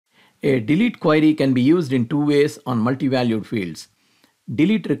A delete query can be used in two ways on multivalued fields.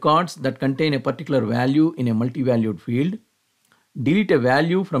 Delete records that contain a particular value in a multivalued field. Delete a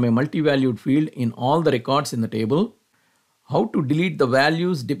value from a multivalued field in all the records in the table. How to delete the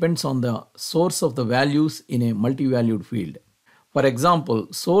values depends on the source of the values in a multivalued field. For example,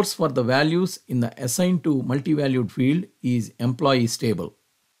 source for the values in the assigned to multivalued field is employees table.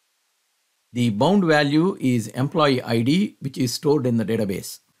 The bound value is employee ID, which is stored in the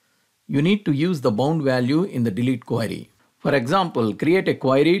database. You need to use the bound value in the delete query. For example, create a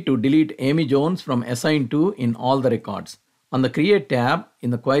query to delete Amy Jones from assigned to in all the records. On the Create tab in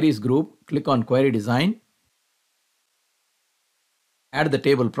the Queries group, click on Query Design. Add the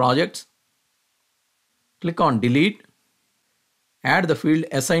table projects. Click on Delete. Add the field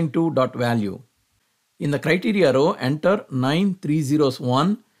assigned to .value. In the criteria row, enter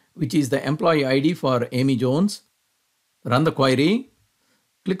 9301, which is the employee ID for Amy Jones. Run the query.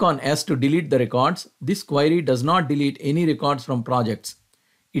 Click on S to delete the records. This query does not delete any records from projects.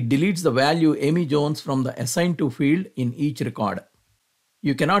 It deletes the value Amy Jones from the assigned to field in each record.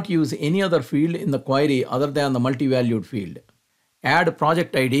 You cannot use any other field in the query other than the multivalued field. Add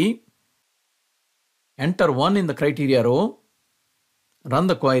project ID. Enter 1 in the criteria row. Run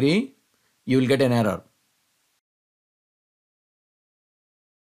the query. You will get an error.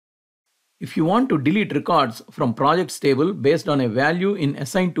 If you want to delete records from projects table based on a value in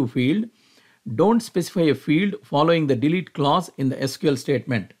assigned to field, don't specify a field following the delete clause in the SQL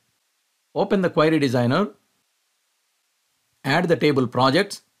statement. Open the Query Designer. Add the table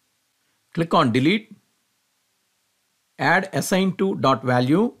projects. Click on Delete. Add assigned to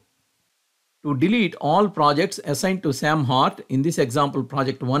 .value. To delete all projects assigned to Sam Hart, in this example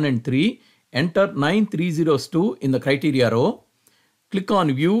project 1 and 3, enter 9302 in the criteria row. Click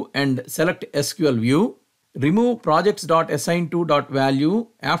on View and select SQL View. Remove projects.assigned_value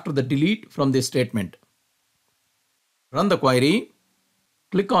after the delete from this statement. Run the query.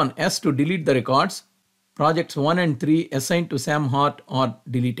 Click on S to delete the records. Projects 1 and 3 assigned to Sam Hart are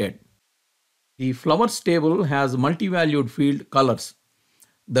deleted. The flowers table has multivalued field colors.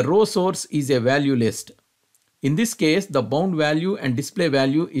 The row source is a value list. In this case, the bound value and display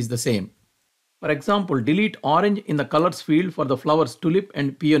value is the same. For example, delete orange in the colors field for the flowers tulip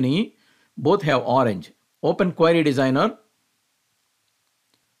and peony. Both have orange. Open Query Designer.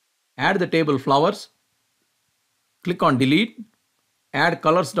 Add the table flowers. Click on Delete. Add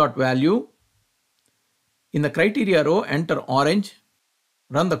colors.value. In the criteria row, enter orange.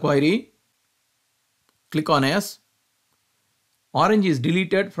 Run the query. Click on S. Orange is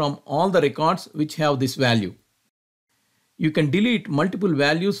deleted from all the records which have this value. You can delete multiple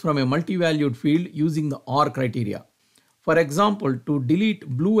values from a multivalued field using the OR criteria. For example, to delete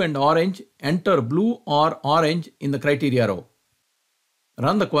blue and orange, enter blue or orange in the criteria row.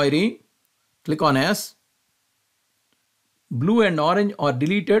 Run the query. Click on S. Blue and orange are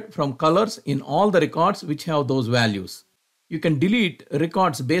deleted from colors in all the records which have those values. You can delete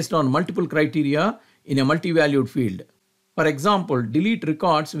records based on multiple criteria in a multivalued field. For example, delete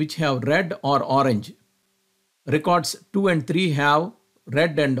records which have red or orange. Records 2 and 3 have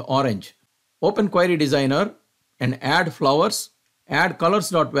red and orange. Open Query Designer and add flowers. Add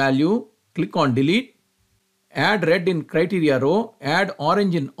colors.value. Click on Delete. Add red in criteria row. Add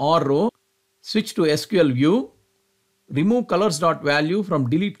orange in OR row. Switch to SQL View. Remove colors.value from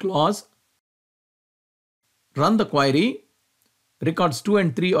delete clause. Run the query. Records 2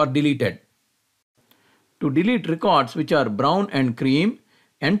 and 3 are deleted. To delete records which are brown and cream,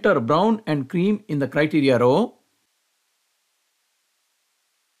 enter brown and cream in the criteria row.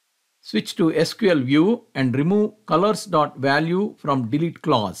 Switch to SQL View and remove colors.value from delete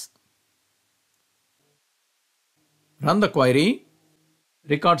clause. Run the query.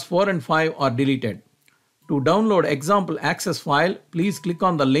 Records 4 and 5 are deleted. To download example access file, please click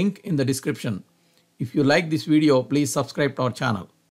on the link in the description. If you like this video, please subscribe to our channel.